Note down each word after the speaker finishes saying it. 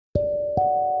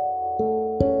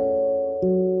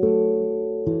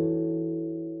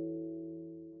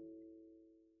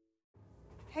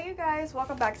guys,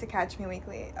 welcome back to Catch Me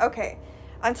Weekly. Okay,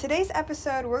 on today's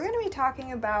episode, we're going to be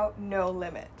talking about no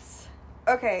limits.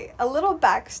 Okay, a little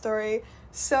backstory.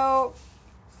 So,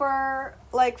 for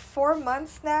like 4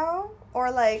 months now,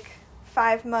 or like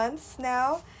 5 months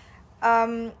now,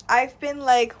 I've been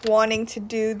like wanting to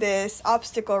do this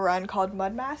obstacle run called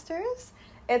Mud Masters.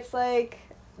 It's like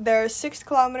there's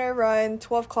 6-kilometer run,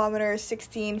 12 kilometers,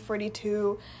 16,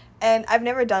 42, and I've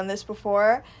never done this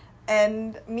before.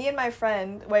 And me and my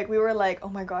friend, like, we were like, oh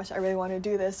my gosh, I really want to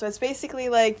do this. So it's basically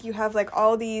like you have like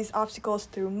all these obstacles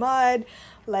through mud,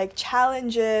 like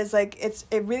challenges, like it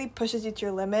really pushes you to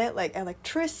your limit, like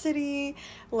electricity,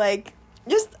 like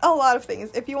just a lot of things.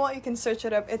 If you want, you can search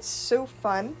it up. It's so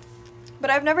fun. But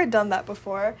I've never done that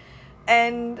before.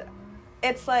 And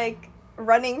it's like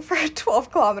running for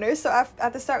 12 kilometers. So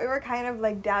at the start, we were kind of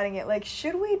like doubting it. Like,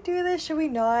 should we do this? Should we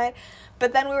not?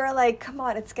 But then we were like, come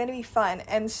on, it's going to be fun.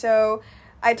 And so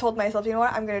I told myself, you know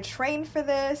what? I'm going to train for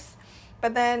this.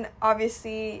 But then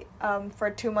obviously for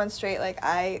 2 months straight, like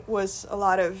I was a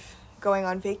lot of going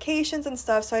on vacations and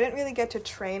stuff. So I didn't really get to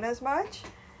train as much.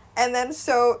 And then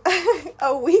so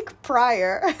a week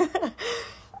prior,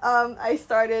 I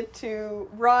started to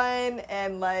run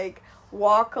and like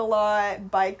walk a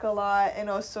lot, bike a lot, and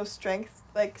also strength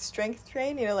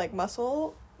train, you know, like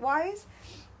muscle wise.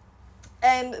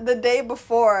 And the day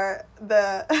before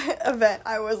the event,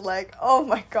 I was like, oh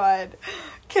my god,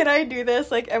 can I do this?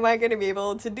 Like, am I going to be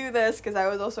able to do this? Because I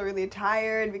was also really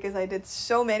tired because I did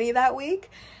so many that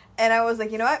week. And I was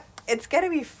like, you know what? It's going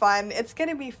to be fun. It's going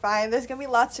to be fine. There's going to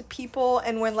be lots of people.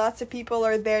 And when lots of people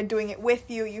are there doing it with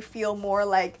you, you feel more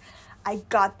like, I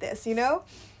got this, you know?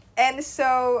 And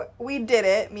so we did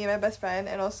it, me and my best friend,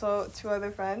 and also 2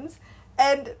 other friends.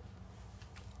 And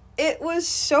it was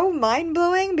so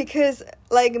mind-blowing because,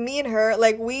 like, me and her,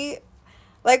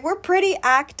 we're pretty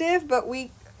active, but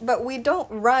we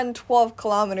don't run 12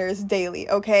 kilometers daily,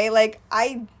 okay? Like,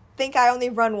 I think I only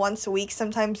run once a week,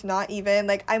 sometimes not even.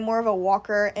 Like, I'm more of a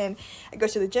walker, and I go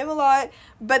to the gym a lot.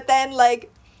 But then,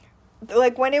 like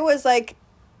when it was, like,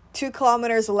 2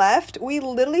 kilometers left, we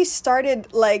literally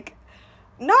started, like,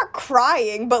 not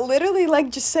crying, but literally,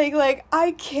 like, just saying, like,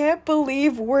 I can't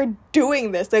believe we're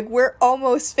doing this. Like, we're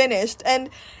almost finished. And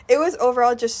it was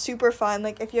overall just super fun.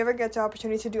 Like, if you ever get the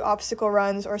opportunity to do obstacle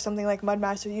runs or something like Mud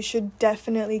Master, you should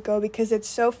definitely go because it's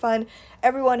so fun.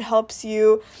 Everyone helps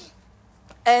you.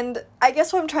 And I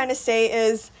guess what I'm trying to say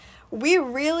is we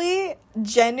really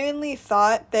genuinely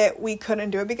thought that we couldn't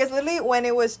do it because literally when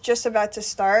it was just about to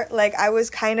start, like I was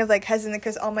kind of like hesitant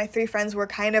because all my 3 friends were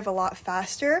kind of a lot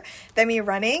faster than me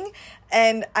running.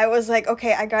 And I was like,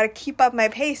 okay, I got to keep up my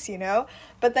pace, you know?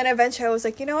 But then eventually I was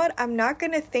like, you know what? I'm not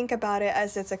going to think about it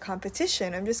as it's a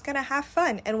competition. I'm just going to have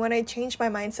fun. And when I changed my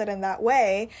mindset in that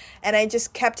way, and I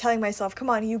just kept telling myself, come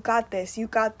on, you got this, you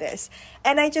got this.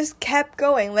 And I just kept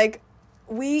going. Like,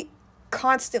 we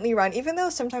constantly run, even though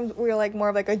sometimes we were like more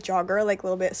of like a jogger, like a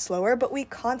little bit slower, but we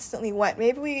constantly went.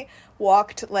 Maybe we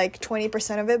walked like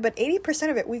 20% of it, but 80%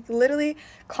 of it we literally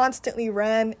constantly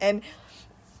ran, and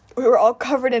we were all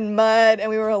covered in mud and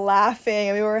we were laughing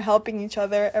and we were helping each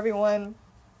other, everyone.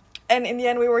 And in the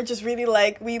end, we were just really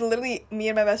like, me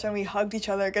and my best friend, we hugged each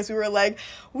other because we were like,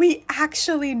 we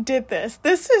actually did this.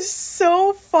 This is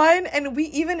so fun. And we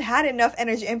even had enough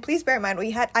energy. And please bear in mind,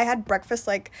 I had breakfast,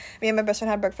 like, me and my best friend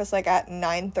had breakfast like at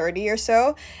 9:30 or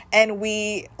so. And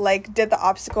we like did the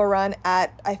obstacle run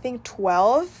at, I think,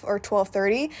 12 or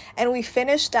 12:30. And we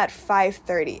finished at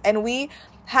 5:30. And we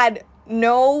had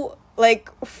no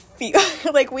like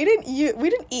we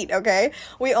didn't eat, okay?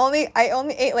 I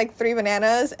only ate like 3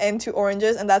 bananas and 2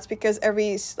 oranges, and that's because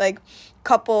every like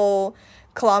couple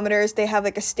kilometers they have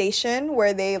like a station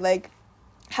where they like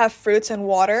have fruits and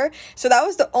water. So that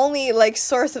was the only like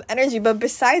source of energy, but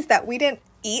besides that we didn't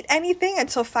eat anything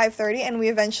until 5:30, and we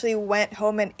eventually went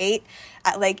home and ate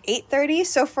at like 8:30.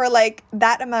 So for like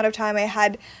that amount of time I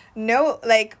had no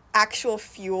like actual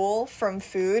fuel from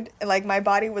food. Like my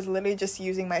body was literally just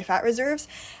using my fat reserves,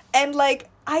 and like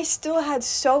I still had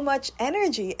so much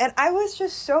energy, and I was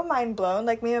just so mind blown.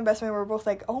 Like me and my best friend were both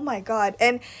like, oh my god.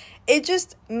 And it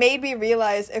just made me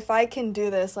realize if I can do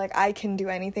this, like I can do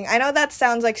anything. I know that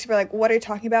sounds like super like, what are you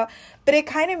talking about? But it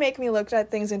kind of made me look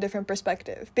at things in different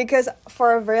perspective, because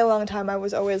for a very long time I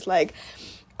was always like,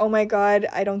 oh my god,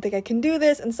 I don't think I can do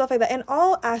this and stuff like that. In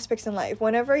all aspects in life,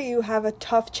 whenever you have a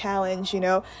tough challenge, you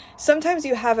know, sometimes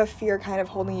you have a fear kind of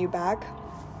holding you back.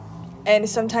 and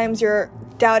sometimes you're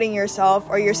doubting yourself,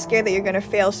 or you're scared that you're going to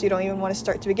fail, so you don't even want to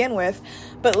start to begin with.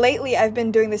 But lately I've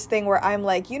been doing this thing where I'm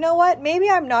like, you know what, maybe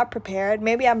I'm not prepared,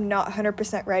 maybe I'm not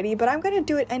 100% ready, but I'm going to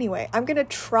do it anyway. I'm going to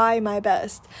try my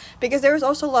best, because there was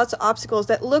also lots of obstacles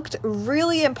that looked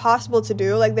really impossible to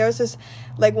do. Like there was this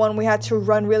like one we had to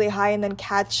run really high and then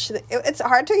catch. It's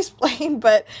hard to explain,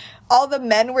 but all the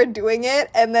men were doing it,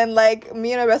 and then like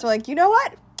me and my best friend were like, you know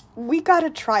what, we gotta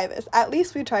try this. At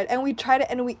least we tried, and we tried it,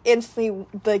 and we instantly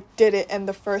like did it in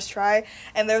the first try.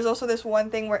 And there was also this one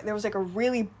thing where there was like a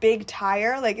really big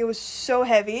tire, like it was so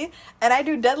heavy, and I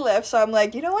do deadlift, so I'm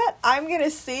like, you know what, I'm gonna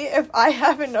see if I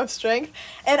have enough strength.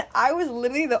 And I was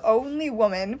literally the only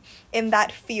woman in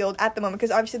that field at the moment,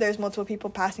 because obviously there's multiple people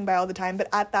passing by all the time, but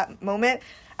at that moment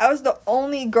I was the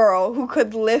only girl who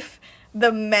could lift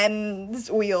the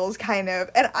men's wheels, kind of.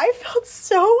 And I felt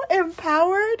so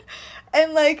empowered.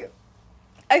 And like,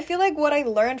 I feel like what I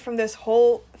learned from this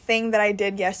whole thing that I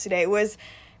did yesterday was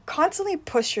constantly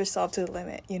push yourself to the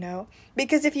limit, you know?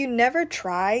 Because if you never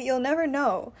try, you'll never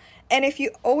know. And if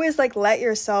you always like let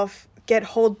yourself get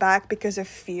hold back because of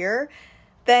fear,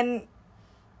 then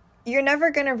you're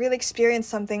never going to really experience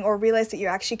something or realize that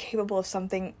you're actually capable of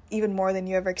something even more than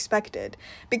you ever expected.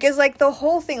 Because like the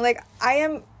whole thing, like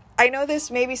I know this,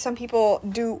 maybe some people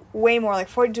do way more, like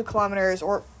 42 kilometers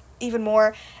or even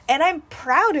more, and I'm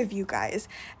proud of you guys.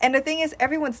 And the thing is,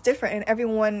 everyone's different, and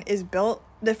everyone is built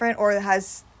different or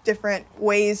has different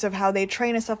ways of how they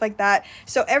train and stuff like that.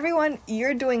 So everyone,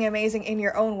 you're doing amazing in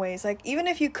your own ways. Like even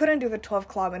if you couldn't do the 12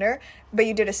 kilometer but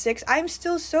you did a 6, I'm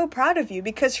still so proud of you,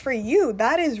 because for you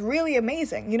that is really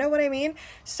amazing, you know what I mean?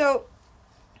 So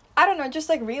I don't know, just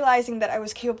like realizing that I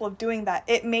was capable of doing that,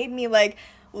 it made me like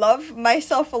love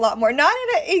myself a lot more. Not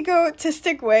in an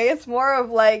egotistic way, it's more of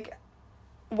like,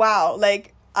 wow,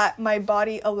 like my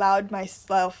body allowed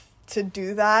myself to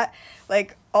do that.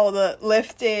 Like all the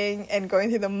lifting and going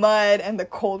through the mud and the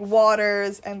cold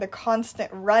waters and the constant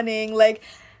running, like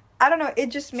I don't know, it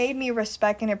just made me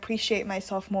respect and appreciate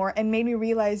myself more, and made me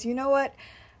realize, you know what,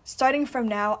 starting from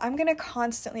now, I'm gonna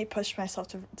constantly push myself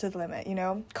to the limit, you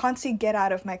know, constantly get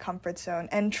out of my comfort zone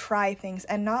and try things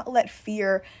and not let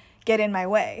fear get in my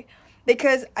way.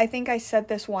 Because I think I said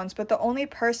this once, but the only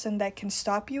person that can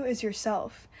stop you is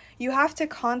yourself. You have to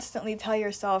constantly tell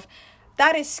yourself,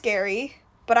 that is scary,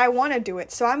 but I want to do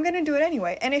it, so I'm going to do it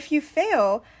anyway. And if you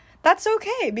fail, that's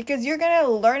okay, because you're going to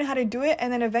learn how to do it,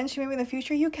 and then eventually maybe in the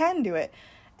future you can do it.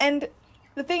 And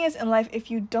the thing is, in life,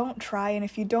 if you don't try and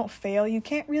if you don't fail, you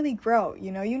can't really grow,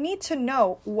 you know? You need to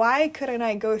know, why couldn't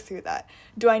I go through that?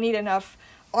 Do I need enough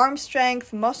arm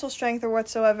strength, muscle strength, or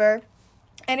whatsoever?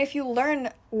 And if you learn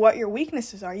what your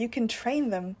weaknesses are, you can train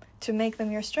them to make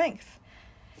them your strength.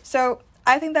 So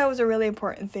I think that was a really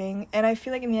important thing. And I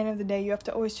feel like in the end of the day, you have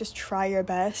to always just try your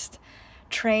best,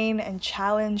 train and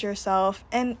challenge yourself.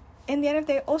 And in the end of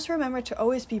the day, also remember to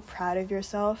always be proud of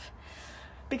yourself.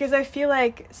 Because I feel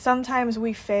like sometimes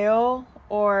we fail,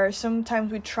 or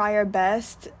sometimes we try our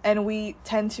best and we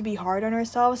tend to be hard on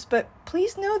ourselves. But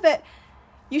please know that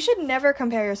you should never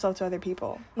compare yourself to other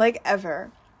people, like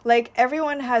ever. Like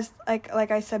everyone has, like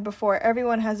I said before,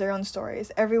 everyone has their own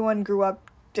stories. Everyone grew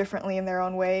up differently in their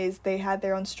own ways. They had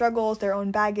their own struggles, their own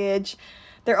baggage,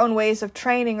 their own ways of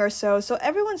training or so. So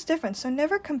everyone's different. So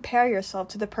never compare yourself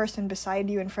to the person beside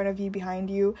you, in front of you,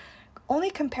 behind you. Only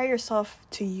compare yourself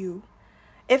to you.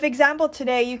 If, example,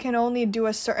 today you can only do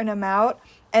a certain amount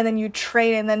and then you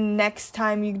train and then next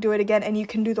time you do it again and you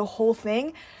can do the whole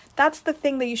thing, that's the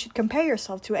thing that you should compare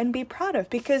yourself to and be proud of.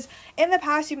 Because in the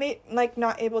past you may like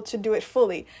not able to do it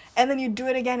fully, and then you do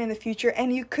it again in the future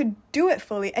and you could do it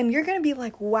fully, and you're gonna be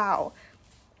like, wow,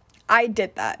 I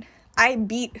did that. I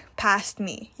beat past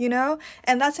me, you know?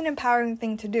 And that's an empowering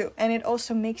thing to do. And it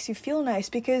also makes you feel nice,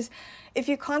 because if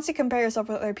you constantly compare yourself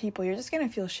with other people, you're just going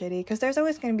to feel shitty, because there's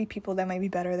always going to be people that might be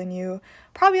better than you,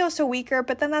 probably also weaker,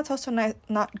 but then that's also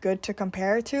not good to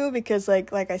compare to, because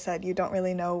like I said, you don't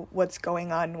really know what's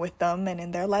going on with them and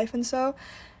in their life. And so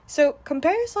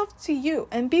compare yourself to you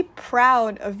and be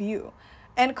proud of you,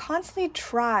 and constantly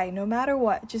try no matter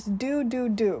what. Just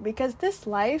do, because this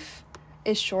life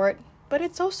is short, but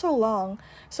it's also long.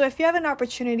 So if you have an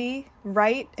opportunity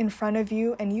right in front of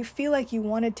you and you feel like you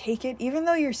want to take it, even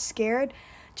though you're scared,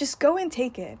 just go and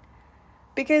take it.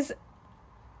 Because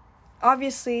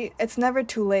obviously it's never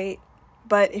too late,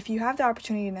 but if you have the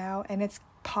opportunity now and it's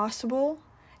possible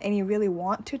and you really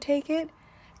want to take it,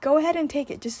 go ahead and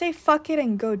take it. Just say fuck it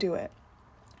and go do it.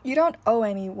 You don't owe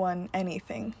anyone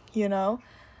anything, you know?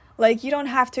 Like, you don't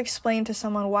have to explain to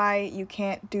someone why you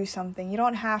can't do something. You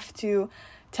don't have to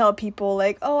tell people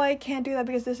like, oh, I can't do that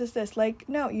because this is this. Like,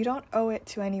 no, you don't owe it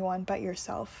to anyone but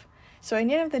yourself. So at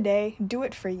the end of the day, do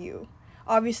it for you.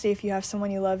 Obviously, if you have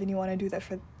someone you love and you want to do that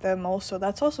for them also,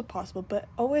 that's also possible. But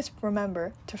always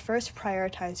remember to first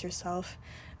prioritize yourself.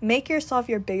 Make yourself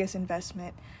your biggest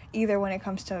investment, either when it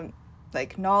comes to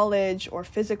like knowledge or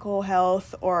physical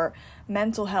health or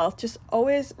mental health. Just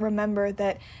always remember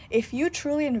that if you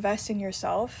truly invest in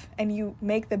yourself and you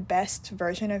make the best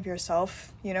version of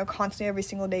yourself, you know, constantly every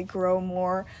single day, grow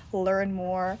more, learn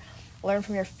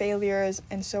from your failures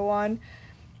and so on,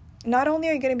 not only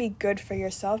are you going to be good for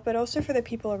yourself, but also for the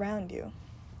people around you.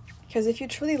 Because if you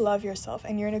truly love yourself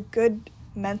and you're in a good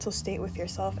mental state with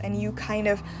yourself and you kind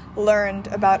of learned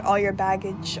about all your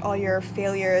baggage, all your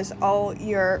failures, all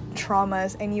your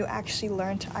traumas, and you actually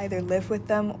learn to either live with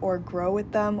them or grow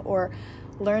with them or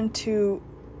learn to,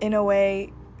 in a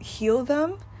way, heal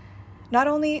them, not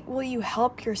only will you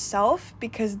help yourself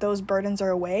because those burdens are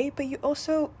away, but you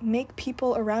also make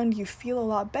people around you feel a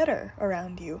lot better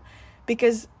around you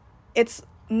because it's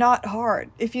not hard,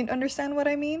 if you understand what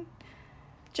I mean.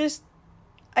 Just,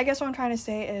 I guess what I'm trying to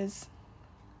say is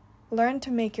learn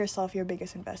to make yourself your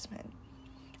biggest investment.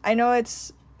 I know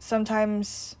it's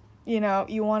sometimes, you know,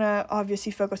 you want to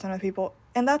obviously focus on other people,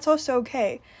 and that's also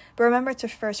okay. But remember to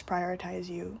first prioritize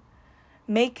you.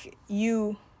 Make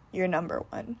you your number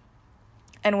one.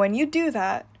 And when you do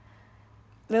that,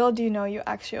 little do you know, you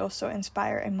actually also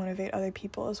inspire and motivate other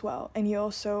people as well. And you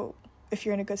also, if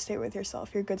you're in a good state with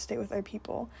yourself, you're in a good state with other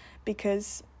people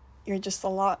because you're just a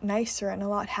lot nicer and a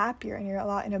lot happier and you're a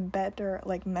lot in a better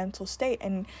like mental state.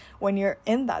 And when you're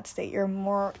in that state, you're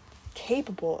more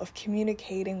capable of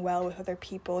communicating well with other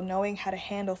people, knowing how to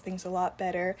handle things a lot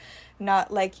better,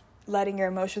 not like letting your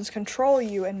emotions control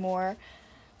you and more.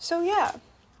 So yeah,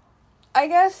 I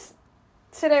guess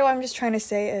today what I'm just trying to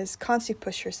say is constantly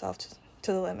push yourself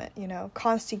to the limit, you know,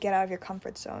 constantly get out of your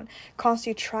comfort zone,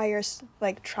 constantly try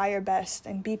your best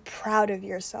and be proud of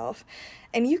yourself.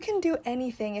 And you can do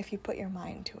anything if you put your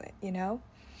mind to it, you know.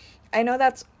 I know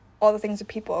that's all the things that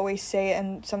people always say,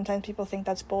 and sometimes people think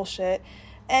that's bullshit,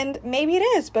 and maybe it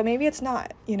is, but maybe it's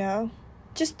not, you know.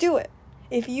 Just do it.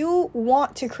 If you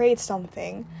want to create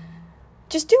something,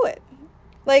 just do it.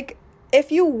 Like,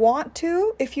 if you want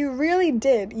to, if you really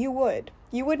did, you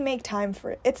would make time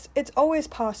for it. It's always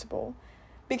possible.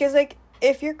 Because, like,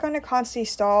 if you're going to constantly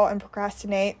stall and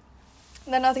procrastinate,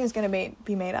 then nothing's going to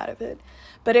be made out of it.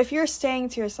 But if you're saying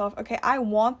to yourself, okay, I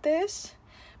want this,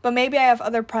 but maybe I have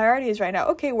other priorities right now.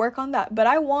 Okay, work on that. But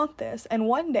I want this, and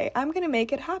one day I'm going to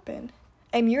make it happen.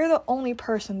 And you're the only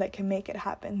person that can make it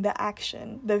happen. The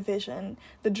action, the vision,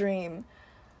 the dream.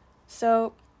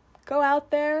 So go out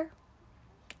there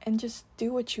and just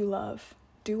do what you love.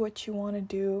 Do what you want to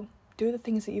do. Do the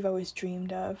things that you've always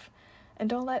dreamed of. And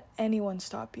don't let anyone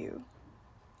stop you,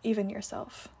 even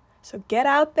yourself. So get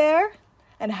out there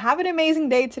and have an amazing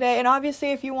day today. And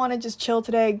obviously, if you want to just chill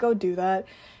today, go do that.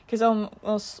 Because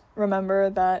almost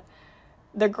remember that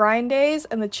the grind days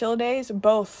and the chill days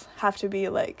both have to be,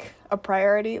 like, a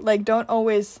priority. Like, don't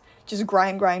always just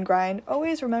grind.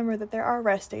 Always remember that there are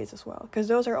rest days as well. Because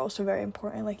those are also very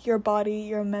important. Like, your body,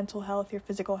 your mental health, your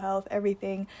physical health,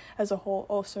 everything as a whole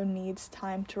also needs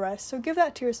time to rest. So give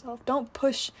that to yourself. Don't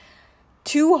push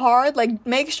too hard. Like,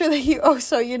 make sure that you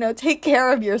also, you know, take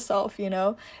care of yourself, you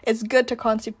know. It's good to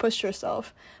constantly push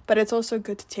yourself, but it's also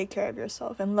good to take care of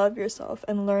yourself and love yourself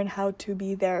and learn how to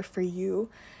be there for you,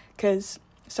 because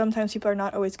sometimes people are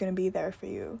not always going to be there for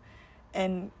you,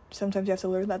 and sometimes you have to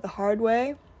learn that the hard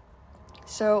way.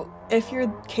 So if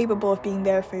you're capable of being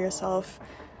there for yourself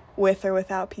with or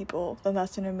without people, then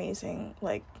that's an amazing,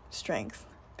 like, strength,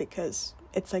 because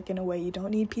it's like, in a way, you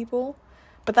don't need people.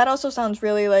 But that also sounds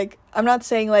really, like, I'm not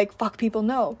saying, like, fuck people,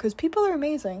 no, because people are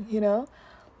amazing, you know?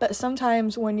 But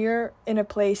sometimes when you're in a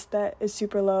place that is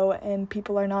super low and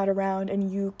people are not around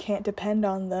and you can't depend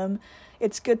on them,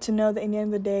 it's good to know that in the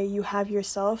end of the day, you have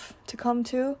yourself to come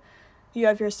to. You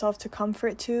have yourself to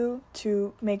comfort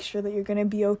to make sure that you're going to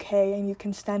be okay and you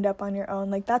can stand up on your own.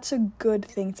 Like, that's a good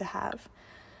thing to have.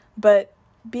 But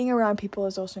being around people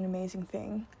is also an amazing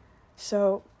thing.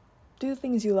 So do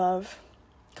things you love.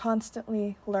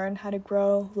 Constantly learn how to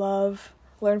grow, love,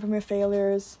 learn from your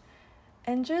failures,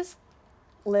 and just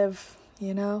live,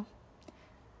 you know?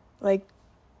 Like,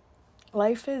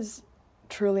 life is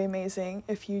truly amazing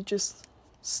if you just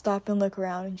stop and look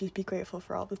around and just be grateful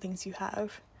for all the things you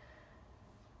have.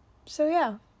 So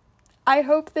yeah, I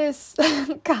hope this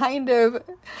kind of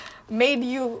made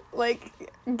you, like,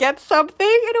 get something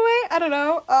in a way. I don't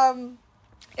know.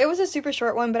 It was a super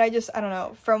short one, but I don't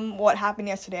know, from what happened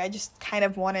yesterday, I just kind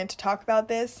of wanted to talk about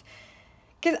this.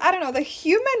 Because, I don't know, the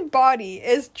human body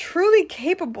is truly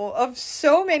capable of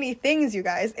so many things, you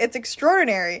guys. It's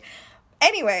extraordinary.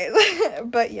 Anyways,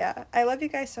 but yeah, I love you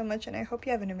guys so much, and I hope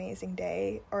you have an amazing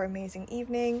day or amazing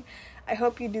evening. I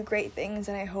hope you do great things,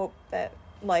 and I hope that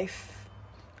life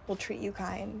will treat you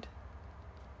kind.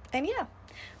 And yeah,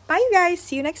 bye you guys.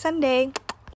 See you next Sunday.